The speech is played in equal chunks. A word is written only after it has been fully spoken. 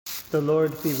The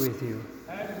Lord be with you.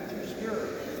 And with your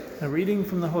spirit. A reading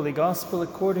from the Holy Gospel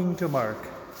according to Mark.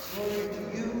 Glory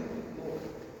to you, Lord.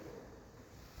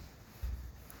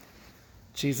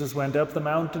 Jesus went up the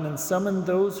mountain and summoned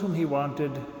those whom he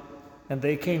wanted, and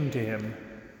they came to him.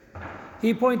 He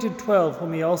appointed 12,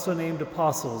 whom he also named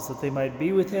apostles, that they might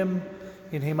be with him,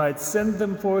 and he might send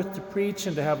them forth to preach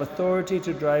and to have authority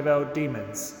to drive out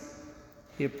demons.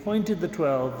 He appointed the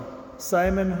 12,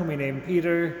 Simon, whom he named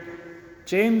Peter,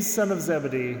 James, son of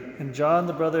Zebedee, and John,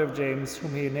 the brother of James,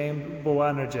 whom he named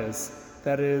Boanerges,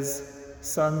 that is,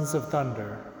 sons of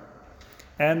thunder.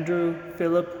 Andrew,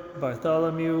 Philip,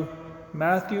 Bartholomew,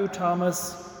 Matthew,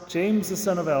 Thomas, James, the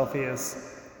son of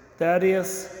Alphaeus,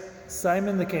 Thaddeus,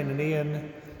 Simon the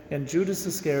Cananean, and Judas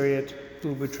Iscariot,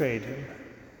 who betrayed him.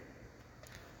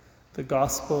 The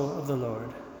Gospel of the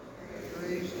Lord.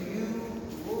 Praise to you,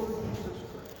 Lord Jesus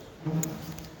Christ.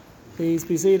 Please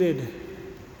be seated.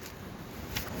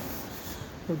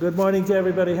 Well, good morning to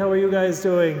everybody. How are you guys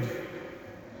doing?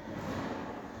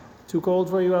 Too cold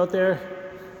for you out there?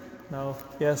 No?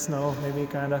 Yes? No? Maybe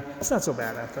kind of? It's not so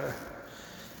bad out there.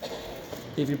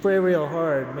 If you pray real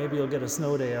hard, maybe you'll get a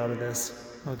snow day out of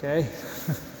this. Okay?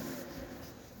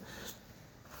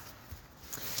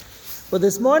 Well,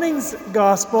 this morning's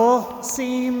gospel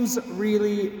seems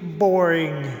really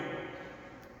boring,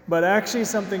 but actually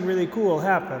something really cool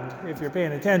happened if you're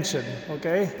paying attention,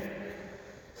 okay?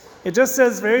 It just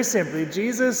says very simply,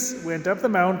 Jesus went up the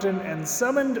mountain and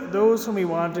summoned those whom he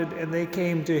wanted, and they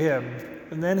came to him.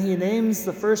 And then he names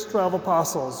the first 12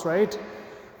 apostles, right?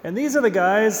 And these are the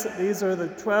guys, these are the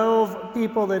 12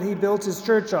 people that he built his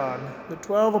church on, the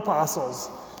 12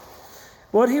 apostles.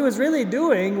 What he was really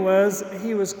doing was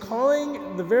he was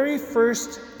calling the very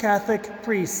first Catholic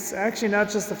priests, actually not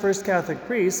just the first Catholic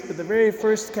priests, but the very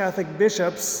first Catholic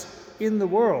bishops in the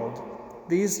world.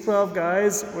 These 12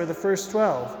 guys were the first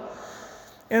 12.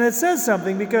 And it says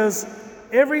something because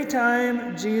every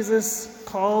time Jesus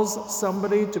calls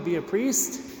somebody to be a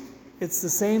priest, it's the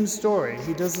same story.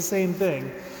 He does the same thing.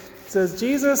 It says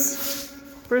Jesus,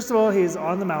 first of all, he's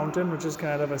on the mountain, which is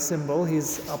kind of a symbol.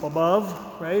 He's up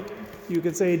above, right? You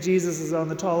could say Jesus is on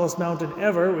the tallest mountain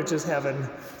ever, which is heaven.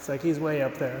 It's like he's way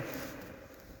up there.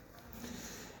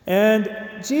 And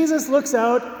Jesus looks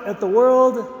out at the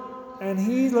world, and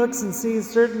he looks and sees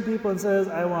certain people and says,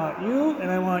 I want you,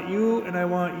 and I want you, and I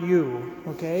want you,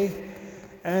 okay?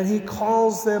 And he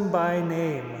calls them by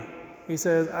name. He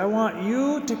says, I want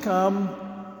you to come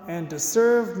and to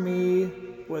serve me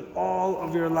with all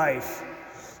of your life.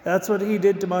 That's what he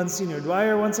did to Monsignor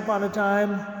Dwyer once upon a time.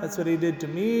 That's what he did to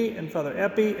me and Father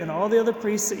Epi and all the other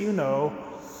priests that you know.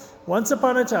 Once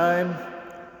upon a time,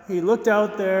 he looked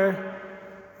out there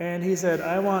and he said,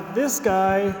 I want this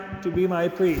guy to be my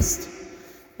priest.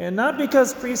 And not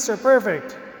because priests are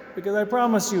perfect, because I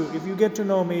promise you, if you get to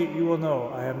know me, you will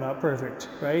know I am not perfect,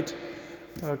 right?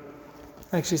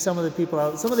 Actually, some of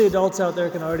the adults out there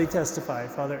can already testify.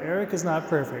 Father Eric is not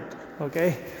perfect,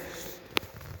 okay?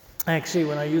 Actually,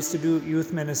 when I used to do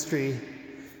youth ministry,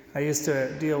 I used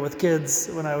to deal with kids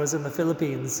when I was in the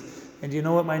Philippines. And do you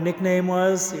know what my nickname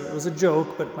was? It was a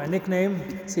joke, but my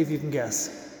nickname, see if you can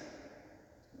guess.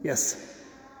 Yes.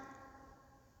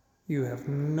 You have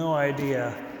no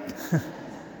idea.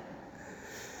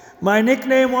 My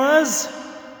nickname was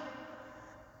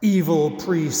Evil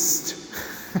Priest.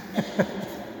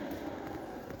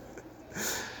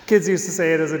 Kids used to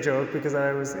say it as a joke because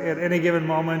I was, at any given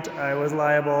moment, I was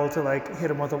liable to hit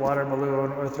him with a water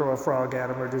balloon or throw a frog at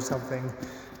him or do something,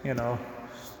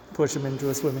 push him into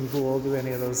a swimming pool, do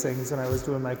any of those things when I was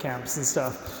doing my camps and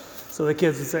stuff. So the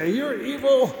kids would say, you're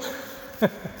evil.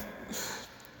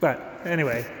 But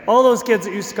anyway, all those kids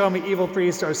that used to call me Evil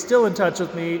Priest are still in touch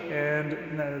with me,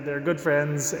 and they're good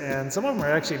friends, and some of them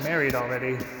are actually married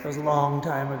already. That was a long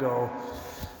time ago.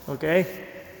 Okay?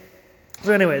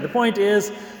 So anyway, the point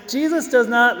is, Jesus does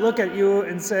not look at you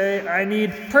and say, I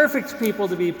need perfect people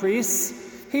to be priests.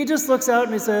 He just looks out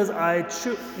and he says,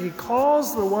 he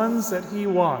calls the ones that he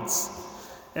wants.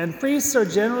 And priests are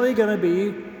generally going to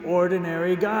be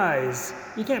ordinary guys.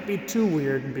 You can't be too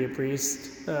weird and be a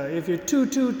priest. If you're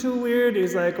too weird,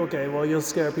 he's like, okay, well, you'll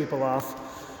scare people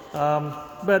off.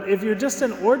 But if you're just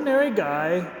an ordinary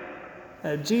guy,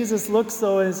 Jesus looks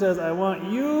though and says, I want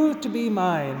you to be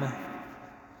mine.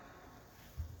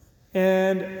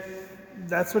 And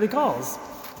that's what he calls.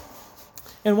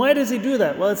 And why does he do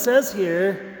that? Well, it says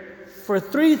here, for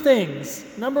three things.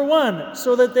 Number one,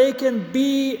 so that they can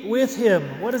be with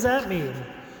him. What does that mean?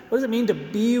 What does it mean to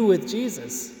be with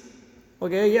Jesus?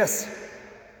 Okay, yes.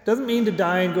 Doesn't mean to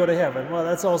die and go to heaven. Well,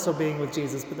 that's also being with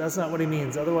Jesus, but that's not what he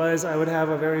means. Otherwise, I would have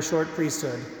a very short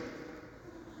priesthood.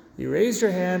 You raised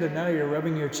your hand and now you're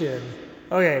rubbing your chin.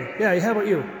 Okay, yeah, how about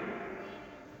you?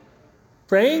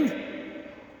 Praying?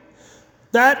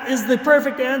 That is the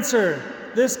perfect answer.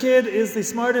 This kid is the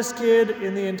smartest kid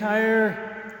in the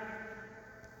entire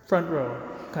front row,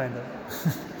 kind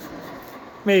of.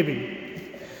 Maybe.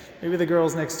 Maybe the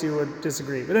girls next to you would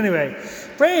disagree. But anyway,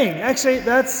 praying. Actually,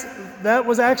 that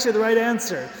was actually the right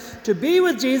answer. To be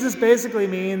with Jesus basically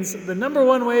means the number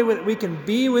one way that we can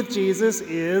be with Jesus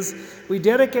is we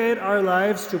dedicate our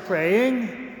lives to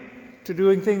praying, to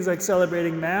doing things like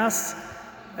celebrating Mass,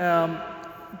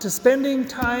 to spending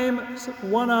time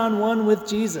one-on-one with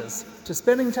Jesus, to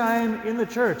spending time in the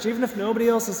church, even if nobody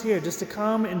else is here, just to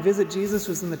come and visit Jesus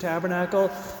who's in the tabernacle.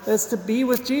 That's to be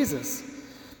with Jesus.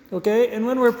 Okay, and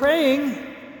when we're praying,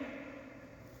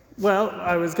 well,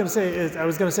 I was going to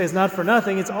say it's not for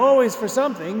nothing. It's always for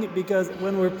something, because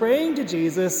when we're praying to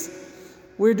Jesus,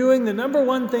 we're doing the number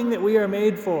one thing that we are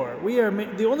made for.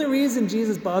 The only reason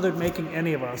Jesus bothered making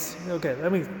any of us. Okay,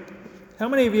 how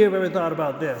many of you have ever thought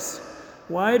about this?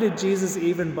 Why did Jesus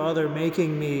even bother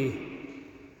making me?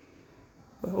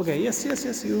 Okay, yes,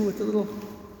 you with the little,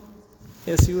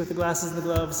 yes, you with the glasses and the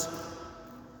gloves.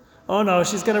 Oh no,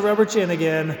 she's going to rub her chin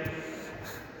again.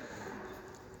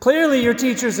 Clearly your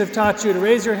teachers have taught you to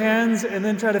raise your hands and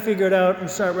then try to figure it out and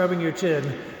start rubbing your chin.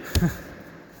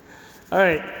 All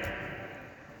right.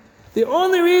 The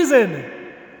only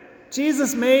reason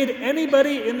Jesus made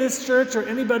anybody in this church or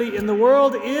anybody in the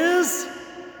world is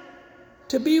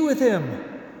to be with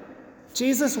him.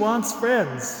 Jesus wants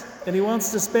friends, and he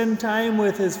wants to spend time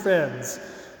with his friends.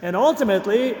 And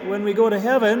ultimately, when we go to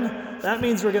heaven, that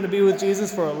means we're going to be with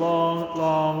Jesus for a long,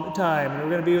 long time. And we're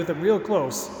going to be with him real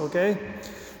close, okay?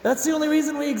 That's the only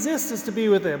reason we exist, is to be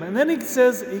with him. And then he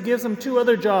gives him two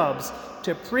other jobs.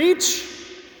 To preach,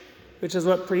 which is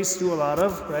what priests do a lot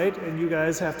of, right? And you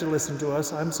guys have to listen to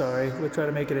us. I'm sorry. We'll try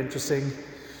to make it interesting.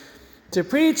 To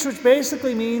preach, which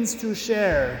basically means to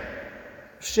share.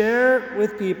 Share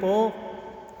with people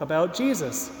about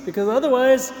Jesus. Because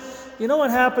otherwise, you know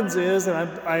what happens is, and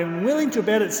I'm willing to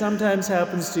bet it sometimes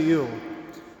happens to you.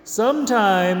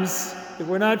 Sometimes, if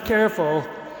we're not careful,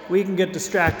 we can get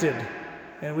distracted.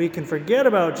 And we can forget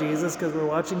about Jesus because we're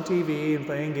watching TV and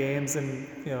playing games and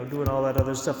doing all that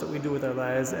other stuff that we do with our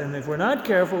lives. And if we're not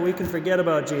careful, we can forget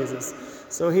about Jesus.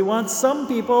 So he wants some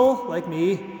people, like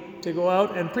me, to go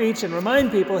out and preach and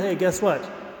remind people, hey, guess what?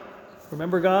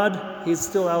 Remember God? He's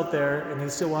still out there and he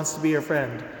still wants to be your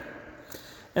friend.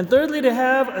 And thirdly, to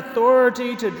have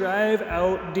authority to drive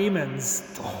out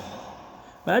demons.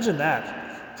 Imagine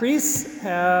that. Priests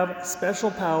have special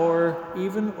power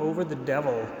even over the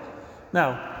devil.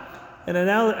 Now,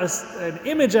 an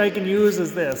image I can use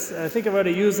is this. I think I've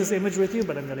already used this image with you,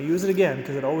 but I'm going to use it again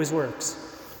because it always works.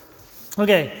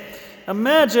 Okay,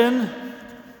 imagine,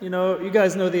 you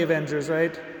guys know the Avengers,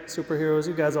 right? Superheroes,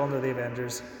 you guys all know the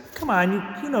Avengers. Come on,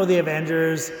 you know the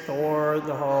Avengers, Thor,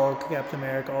 the Hulk, Captain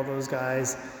America, all those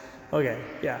guys. Okay,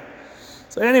 yeah.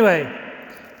 So anyway,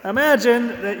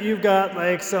 imagine that you've got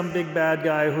like some big bad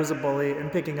guy who's a bully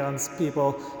and picking on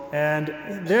people, and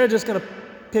they're just going to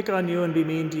pick on you and be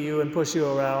mean to you and push you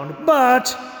around,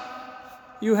 but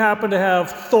you happen to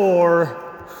have Thor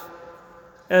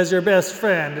as your best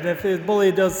friend, and if his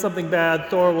bully does something bad,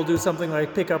 Thor will do something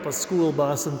like pick up a school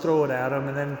bus and throw it at him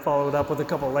and then follow it up with a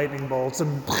couple lightning bolts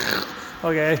and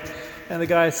okay, and the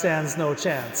guy stands no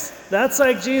chance. That's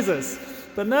like Jesus.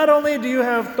 But not only do you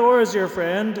have Thor as your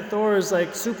friend, Thor is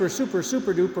like super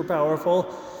duper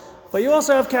powerful, but you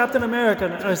also have Captain America.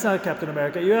 No, it's not Captain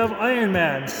America, you have Iron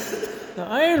Man. Now,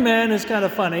 Iron Man is kind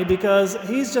of funny because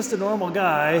he's just a normal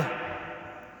guy,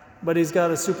 but he's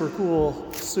got a super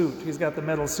cool suit. He's got the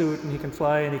metal suit, and he can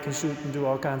fly, and he can shoot, and do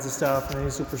all kinds of stuff, and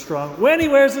he's super strong when he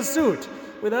wears a suit.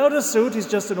 Without a suit, he's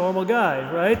just a normal guy,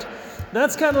 right?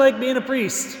 That's kind of like being a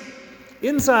priest.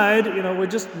 Inside, we're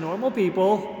just normal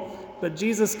people, but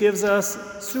Jesus gives us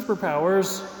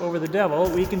superpowers over the devil.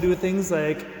 We can do things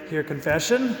like hear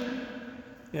confession,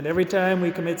 and every time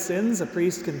we commit sins, a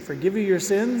priest can forgive you your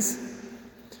sins.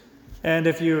 And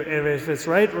if it's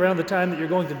right around the time that you're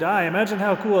going to die, imagine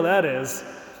how cool that is.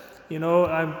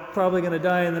 I'm probably going to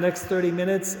die in the next 30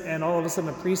 minutes, and all of a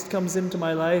sudden a priest comes into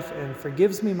my life and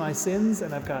forgives me my sins,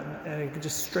 and I've got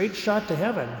just straight shot to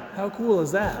heaven. How cool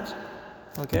is that?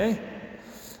 Okay?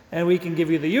 And we can give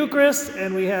you the Eucharist,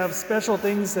 and we have special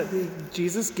things that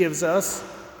Jesus gives us,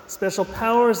 special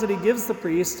powers that he gives the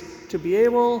priest to be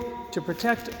able to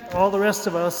protect all the rest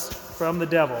of us from the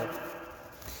devil.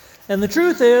 And the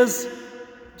truth is,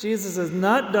 Jesus is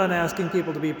not done asking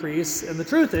people to be priests, and the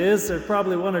truth is, there's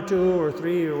probably one or two or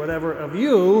three or whatever of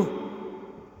you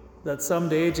that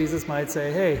someday Jesus might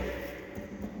say, hey,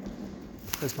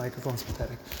 This microphone's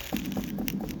pathetic.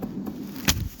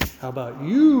 How about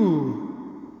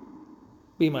you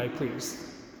be my priest?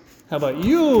 How about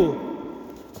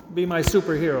you be my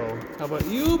superhero? How about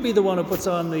you be the one who puts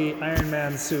on the Iron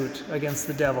Man suit against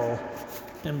the devil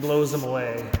and blows him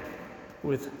away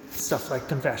with stuff like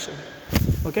confession?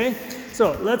 Okay?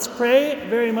 So let's pray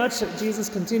very much that Jesus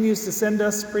continues to send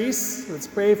us priests. Let's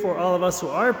pray for all of us who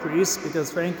are priests,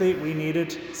 because frankly, we need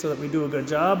it so that we do a good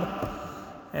job.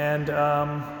 And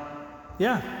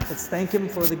let's thank him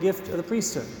for the gift of the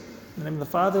priesthood. In the name of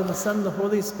the Father, and the Son, and the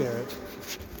Holy Spirit.